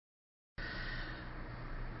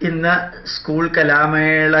ഇന്ന് സ്കൂൾ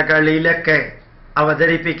കലാമേളകളിലൊക്കെ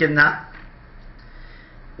അവതരിപ്പിക്കുന്ന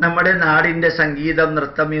നമ്മുടെ നാടിൻ്റെ സംഗീതം,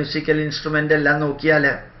 നൃത്തം, മ്യൂസിക്കൽ ഇൻസ്ട്രുമെൻ്റ് എല്ലാം നോക്കിയാൽ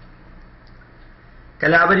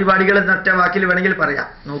കലാപരിപാടികൾ എന്നൊറ്റ വാക്കിൽ വേണമെങ്കിൽ പറയാം.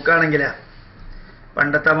 നോക്കുകയാണെങ്കിൽ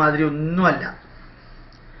പണ്ടത്തെ മാതിരി ഒന്നുമല്ല.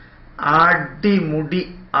 അടിമുടി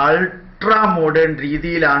അൾട്രാ മോഡേൺ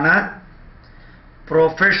രീതിയിലാണ്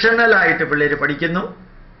പ്രൊഫഷണലായിട്ട് പിള്ളേർ പഠിക്കുന്നു,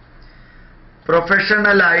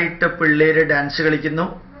 പ്രൊഫഷണലായിട്ട് പിള്ളേർ ഡാൻസ് കളിക്കുന്നു,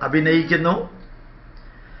 അഭിനയിക്കുന്നു.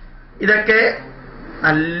 ഇതൊക്കെ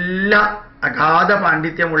നല്ല അഗാധ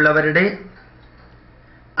പാണ്ഡിത്യമുള്ളവരുടെ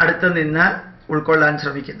അടുത്ത് നിന്ന് ഉൾക്കൊള്ളാൻ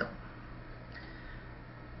ശ്രമിക്കുന്നു.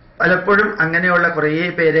 പലപ്പോഴും അങ്ങനെയുള്ള കുറേ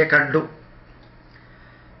പേരെ കണ്ടു.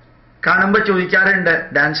 കാണുമ്പോൾ ചോദിക്കാറുണ്ട്,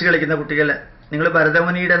 ഡാൻസ് കളിക്കുന്ന കുട്ടികൾ, നിങ്ങൾ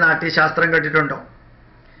ഭരതമുനിയുടെ നാട്യശാസ്ത്രം കേട്ടിട്ടുണ്ടോ?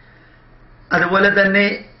 അതുപോലെ തന്നെ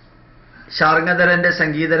ശാർങ്ങധരന്റെ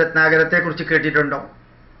സംഗീതരത്നാകരത്തെക്കുറിച്ച് കേട്ടിട്ടുണ്ടോ?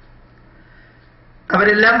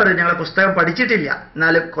 അവരെല്ലാം പറയും ഞങ്ങൾ പുസ്തകം പഠിച്ചിട്ടില്ല,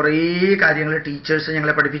 എന്നാലും കുറേ കാര്യങ്ങൾ ടീച്ചേഴ്സ്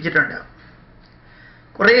ഞങ്ങളെ പഠിപ്പിച്ചിട്ടുണ്ട്,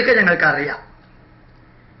 കുറേയൊക്കെ ഞങ്ങൾക്കറിയാം.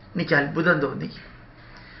 എനിക്ക് അത്ഭുതം തോന്നി.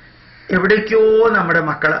 എവിടേക്കോ നമ്മുടെ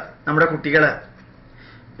മക്കള്, നമ്മുടെ കുട്ടികള്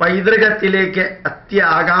പൈതൃകത്തിലേക്ക്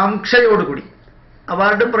അത്യാകാംക്ഷയോടുകൂടി,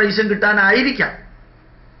 അവാർഡും പ്രൈസും കിട്ടാനായിരിക്കാം,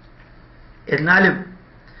 എന്നാലും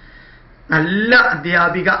നല്ല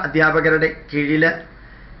അധ്യാപകരുടെ കീഴിൽ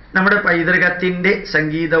നമ്മുടെ പൈതൃകത്തിൻ്റെ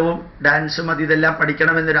സംഗീതവും ഡാൻസും അതിതെല്ലാം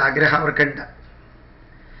പഠിക്കണമെന്നൊരാഗ്രഹം അവർക്കുണ്ട്.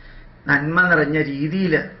 നന്മ നിറഞ്ഞ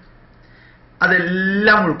രീതിയിൽ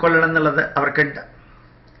അതെല്ലാം ഉൾക്കൊള്ളണം എന്നുള്ളത് അവർക്കുണ്ട്.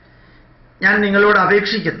 ഞാൻ നിങ്ങളോട്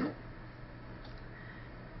അപേക്ഷിക്കുന്നു,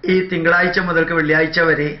 ഈ തിങ്കളാഴ്ച മുതൽക്ക് വെള്ളിയാഴ്ച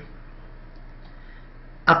വരെ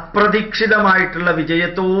അപ്രതീക്ഷിതമായിട്ടുള്ള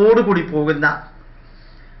വിജയത്തോടുകൂടി പോകുന്ന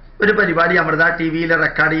ഒരു പരിപാടി അമൃത TV-യിൽ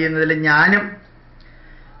റെക്കോർഡ് ചെയ്യുന്നതിൽ ഞാനും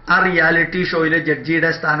ആ റിയാലിറ്റി ഷോയിൽ ജഡ്ജിയുടെ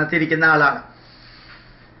സ്ഥാനത്തിരിക്കുന്ന ആളാണ്.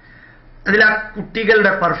 അതിൽ ആ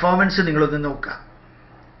കുട്ടികളുടെ പെർഫോമൻസ് നിങ്ങളൊന്ന് നോക്കുക.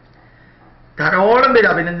 ധാരാളം പേര്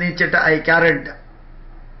അഭിനന്ദിച്ചിട്ട് അയക്കാറുണ്ട്.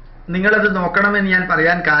 നിങ്ങളത് നോക്കണമെന്ന് ഞാൻ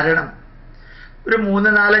പറയാൻ കാരണം, ഒരു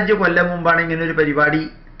 3-4 കൊല്ലം മുമ്പാണ് ഇങ്ങനൊരു പരിപാടി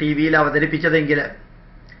TV-യിൽ അവതരിപ്പിച്ചതെങ്കിൽ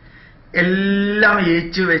എല്ലാം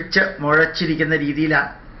ഏച്ചു വെച്ച് മുഴച്ചിരിക്കുന്ന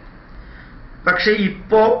രീതിയിലാണ്. പക്ഷെ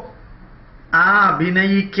ഇപ്പോ ആ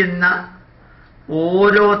അഭിനയിക്കുന്ന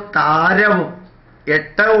ഓരോ താരവും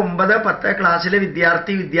 8, 9, 10 ക്ലാസ്സിലെ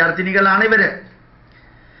വിദ്യാർത്ഥിനികളാണ് ഇവര്.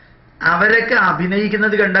 അവരൊക്കെ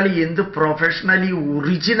അഭിനയിക്കുന്നത് കണ്ടാൽ എന്ത് പ്രൊഫഷണലി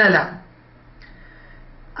ഒറിജിനലാണ്.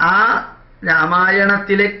 ആ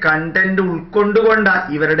രാമായണത്തിലെ കണ്ടന്റ് ഉൾക്കൊണ്ടുകൊണ്ടാണ്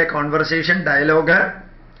ഇവരുടെ കോൺവെർസേഷൻ, ഡയലോഗ്,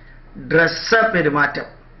 ഡ്രസ്സ്, പെരുമാറ്റം,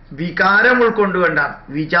 വികാരം ഉൾക്കൊണ്ടുകൊണ്ടാണ്,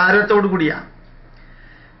 വിചാരത്തോടു കൂടിയാണ്.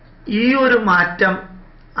 ഈ ഒരു മാറ്റം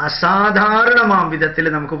അസാധാരണമാം വിധത്തിൽ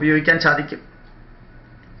നമുക്ക് ഉപയോഗിക്കാൻ സാധിക്കും.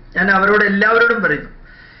 ഞാൻ അവരോട് എല്ലാവരോടും പറയുന്നു,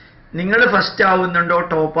 നിങ്ങൾ ഫസ്റ്റ് ആവുന്നുണ്ടോ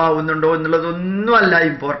ടോപ്പ് ആവുന്നുണ്ടോ എന്നുള്ളതൊന്നുമല്ല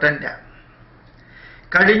ഇമ്പോർട്ടൻ്റ്.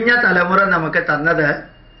 കഴിഞ്ഞ തലമുറ നമുക്ക് തന്നത്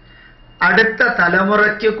അടുത്ത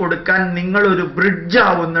തലമുറയ്ക്ക് കൊടുക്കാൻ നിങ്ങളൊരു ബ്രിഡ്ജ്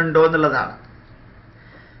ആവുന്നുണ്ടോ എന്നുള്ളതാണ്.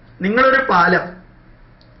 നിങ്ങളൊരു പാലം,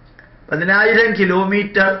 10,000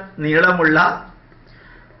 കിലോമീറ്റർ നീളമുള്ള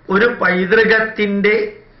ഒരു പൈതൃകത്തിൻ്റെ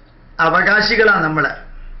അവകാശികളാണ് നമ്മൾ.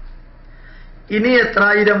 ഇനി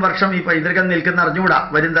എത്രായിരം വർഷം ഈ പൈതൃകം നിൽക്കുന്ന അറിഞ്ഞുകൂടാ,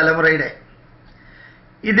 വരും തലമുറയുടെ.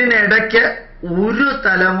 ഇതിനിടയ്ക്ക് ഒരു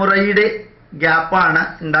തലമുറയുടെ ഗ്യാപ്പാണ്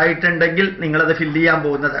ഉണ്ടായിട്ടുണ്ടെങ്കിൽ നിങ്ങളത് ഫില്ല് ചെയ്യാൻ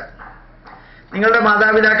പോകുന്നത്. നിങ്ങളുടെ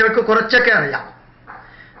മാതാപിതാക്കൾക്ക് കുറച്ചൊക്കെ അറിയാം,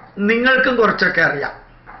 നിങ്ങൾക്കും കുറച്ചൊക്കെ അറിയാം.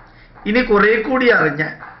 ഇനി കുറെ കൂടി അറിഞ്ഞ്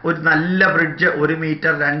ഒരു നല്ല ബ്രിഡ്ജ്, 1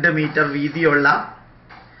 മീറ്റർ 2 മീറ്റർ വീതിയുള്ള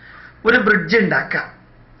ഒരു ബ്രിഡ്ജ് ഉണ്ടാക്കാം.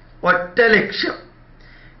 ഒറ്റ ലക്ഷ്യം,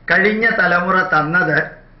 കഴിഞ്ഞ തലമുറ തന്നത്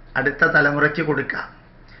അടുത്ത തലമുറയ്ക്ക് കൊടുക്കാം.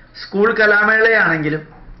 സ്കൂൾ കലാമേളയാണെങ്കിലും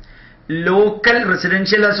ലോക്കൽ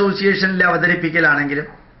റെസിഡൻഷ്യൽ അസോസിയേഷനിൽ അവതരിപ്പിക്കലാണെങ്കിലും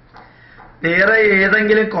വേറെ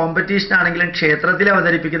ഏതെങ്കിലും കോമ്പറ്റീഷൻ ആണെങ്കിലും ക്ഷേത്രത്തിൽ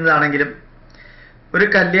അവതരിപ്പിക്കുന്നതാണെങ്കിലും ഒരു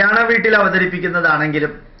കല്യാണ വീട്ടിൽ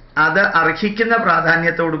അവതരിപ്പിക്കുന്നതാണെങ്കിലും അത് അർഹിക്കുന്ന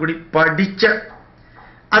പ്രാധാന്യത്തോടുകൂടി പഠിച്ച്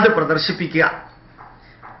അത് പ്രദർശിപ്പിക്കുക.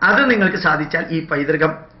 അത് നിങ്ങൾക്ക് സാധിച്ചാൽ ഈ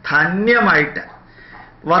പൈതൃകം ധന്യമായിട്ട്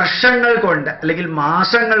വർഷങ്ങൾ കൊണ്ട് അല്ലെങ്കിൽ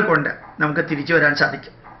മാസങ്ങൾ കൊണ്ട് നമുക്ക് തിരിച്ചു വരാൻ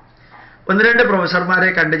സാധിക്കും. 1-2 പ്രൊഫസർമാരെ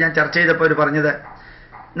കണ്ട് ഞാൻ ചർച്ച ചെയ്തപ്പോൾ അവർ പറഞ്ഞത്,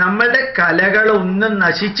 നമ്മളുടെ കലകളൊന്നും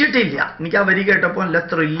നശിച്ചിട്ടില്ല. എനിക്ക് ആ വരി കേട്ടപ്പോൾ നല്ല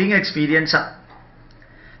ത്രില്ലിങ് എക്സ്പീരിയൻസാണ്,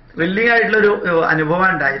 ത്രില്ലിംഗ് ആയിട്ടുള്ളൊരു അനുഭവം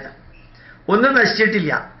ഉണ്ടായത്. ഒന്നും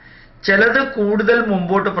നശിച്ചിട്ടില്ല. ചിലത് കൂടുതൽ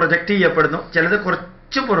മുമ്പോട്ട് പ്രൊജക്റ്റ് ചെയ്യപ്പെടുന്നു, ചിലത്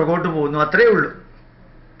കുറച്ച് പുറകോട്ട് പോകുന്നു, അത്രയേ ഉള്ളൂ.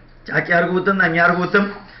 ചാക്യാർകൂത്തും നങ്ങ്യാർകൂത്തും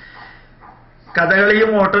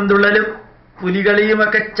കഥകളിയും ഓട്ടംതുള്ളലും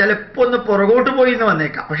പുലികളിയുമൊക്കെ ചിലപ്പോൾ ഒന്ന് പുറകോട്ട് പോയി എന്ന്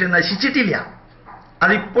വന്നേക്കാം, പക്ഷെ നശിച്ചിട്ടില്ല.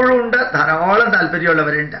 അതിപ്പോഴും ഉണ്ട്, ധാരാളം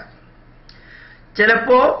താല്പര്യമുള്ളവരുണ്ട്.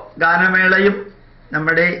 ചിലപ്പോൾ ഗാനമേളയും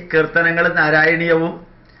നമ്മുടെ കീർത്തനങ്ങളും നാരായണീയവും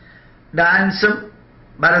ഡാൻസും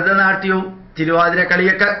ഭരതനാട്യവും തിരുവാതിര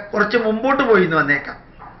കളിയൊക്കെ കുറച്ച് മുമ്പോട്ട് പോയി എന്ന് വന്നേക്കാം,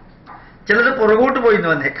 ചിലത് പുറകോട്ട് പോയി എന്ന്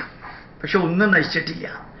വന്നേക്കാം. പക്ഷെ ഒന്നും നശിച്ചിട്ടില്ല.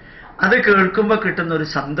 അത് കേൾക്കുമ്പോൾ കിട്ടുന്ന ഒരു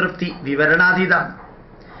സംതൃപ്തി വിവരണാതീതാണ്.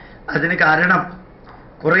 അതിന് കാരണം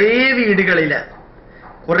കുറേ വീടുകളിൽ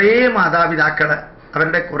കുറേ മാതാപിതാക്കൾ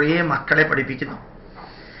അവരുടെ കുറേ മക്കളെ പഠിപ്പിക്കുന്നു.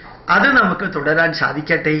 അത് നമുക്ക് തുടരാൻ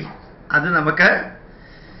സാധിക്കട്ടെ. അത് നമുക്ക്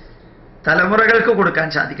തലമുറകൾക്ക് കൊടുക്കാൻ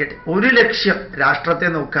സാധിക്കട്ടെ. ഒരു ലക്ഷ്യം രാഷ്ട്രത്തെ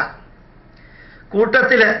നോക്കുക,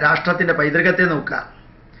 കൂട്ടത്തിൽ രാഷ്ട്രത്തിൻ്റെ പൈതൃകത്തെ നോക്കുക,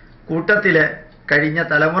 കൂട്ടത്തിൽ കഴിഞ്ഞ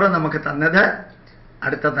തലമുറ നമുക്ക് തന്നത്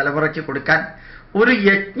അടുത്ത തലമുറയ്ക്ക് കൊടുക്കാൻ ഒരു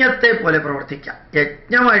യജ്ഞത്തെ പോലെ പ്രവർത്തിക്കാം,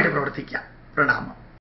 യജ്ഞമായിട്ട് പ്രവർത്തിക്കാം. പ്രണാമം.